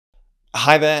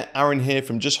Hi there, Aaron here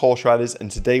from Just Horse Riders, and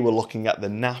today we're looking at the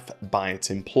NAF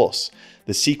Biotin Plus,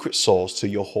 the secret sauce to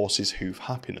your horse's hoof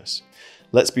happiness.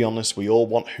 Let's be honest, we all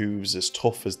want hooves as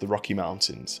tough as the Rocky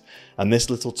Mountains, and this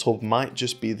little tub might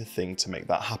just be the thing to make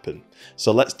that happen.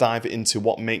 So let's dive into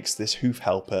what makes this hoof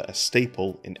helper a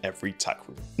staple in every tack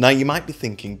room. Now you might be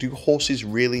thinking, do horses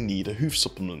really need a hoof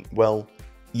supplement? Well,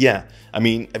 yeah. I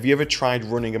mean, have you ever tried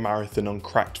running a marathon on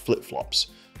cracked flip-flops?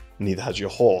 Neither has your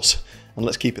horse, and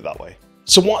let's keep it that way.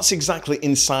 So what's exactly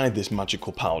inside this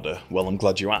magical powder? Well, I'm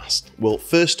glad you asked. Well,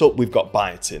 first up we've got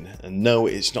biotin, and no,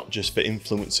 it's not just for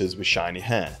influencers with shiny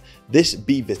hair. This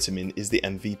B vitamin is the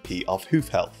MVP of hoof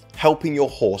health, helping your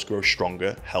horse grow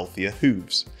stronger, healthier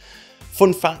hooves.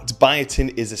 Fun fact,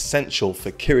 biotin is essential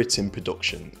for keratin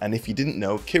production, and if you didn't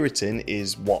know, keratin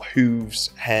is what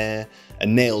hooves, hair,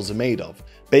 and nails are made of.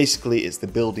 Basically, it's the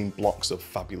building blocks of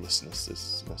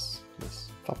fabulousness.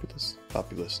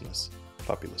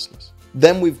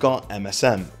 Then we've got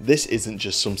MSM. This isn't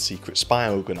just some secret spy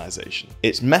organization.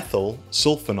 It's methyl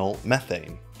sulfonyl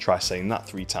methane. Try saying that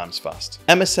 3 times fast.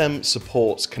 MSM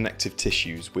supports connective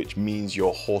tissues, which means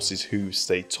your horse's hooves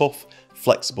stay tough,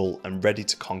 flexible, and ready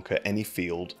to conquer any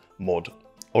field, mud,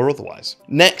 or otherwise.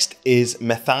 Next is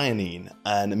methionine,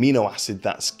 an amino acid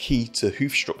that's key to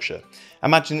hoof structure.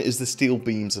 Imagine it as the steel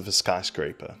beams of a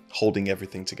skyscraper, holding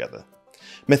everything together.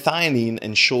 Methionine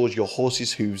ensures your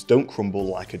horse's hooves don't crumble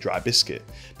like a dry biscuit,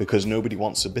 because nobody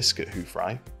wants a biscuit hoof,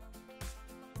 right?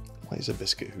 What is a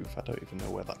biscuit hoof? I don't even know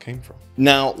where that came from.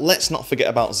 Now, let's not forget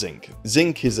about zinc.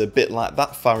 Zinc is a bit like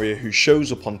that farrier who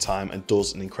shows up on time and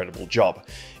does an incredible job.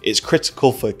 It's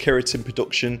critical for keratin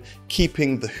production,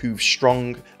 keeping the hooves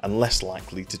strong and less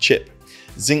likely to chip.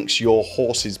 Zinc's your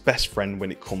horse's best friend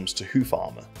when it comes to hoof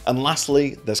armor. And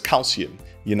lastly, there's calcium.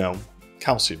 You know,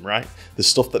 calcium, right? The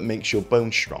stuff that makes your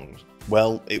bones strong.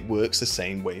 Well, it works the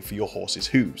same way for your horse's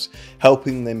hooves,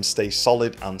 helping them stay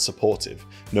solid and supportive.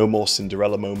 No more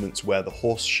Cinderella moments where the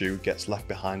horseshoe gets left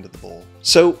behind at the ball.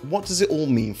 So what does it all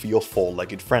mean for your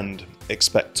four-legged friend?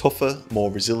 Expect tougher,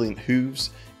 more resilient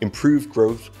hooves, improved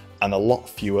growth, and a lot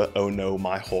fewer "oh no,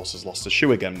 my horse has lost a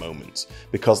shoe again" moments.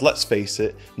 Because let's face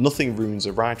it, nothing ruins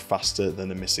a ride faster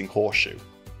than a missing horseshoe.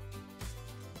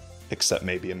 Except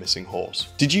maybe a missing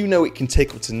horse. Did you know it can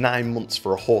take up to 9 months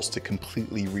for a horse to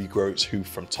completely regrow its hoof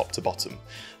from top to bottom?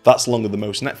 That's longer than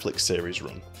most Netflix series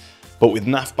run. But with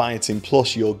NAF Biotin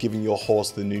Plus, you're giving your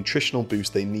horse the nutritional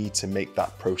boost they need to make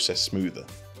that process smoother.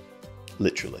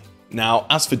 Literally. Now,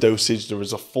 as for dosage, there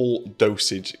is a full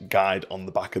dosage guide on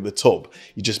the back of the tub.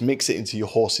 You just mix it into your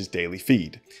horse's daily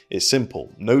feed. It's simple,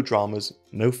 no dramas,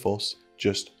 no fuss,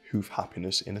 just hoof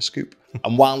happiness in a scoop.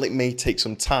 And while it may take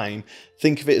some time,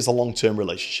 think of it as a long-term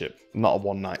relationship, not a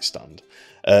one-night stand.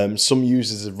 Some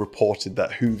users have reported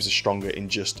that hooves are stronger in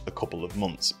just a couple of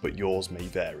months, but yours may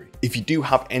vary. If you do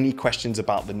have any questions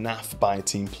about the NAF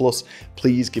Biotin Plus,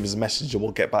 please give us a message and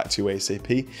we'll get back to you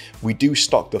ASAP. We do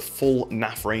stock the full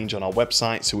NAF range on our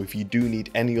website, so if you do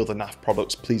need any other NAF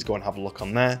products, please go and have a look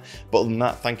on there. But other than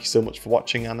that, thank you so much for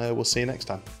watching, and we'll see you next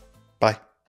time. Bye.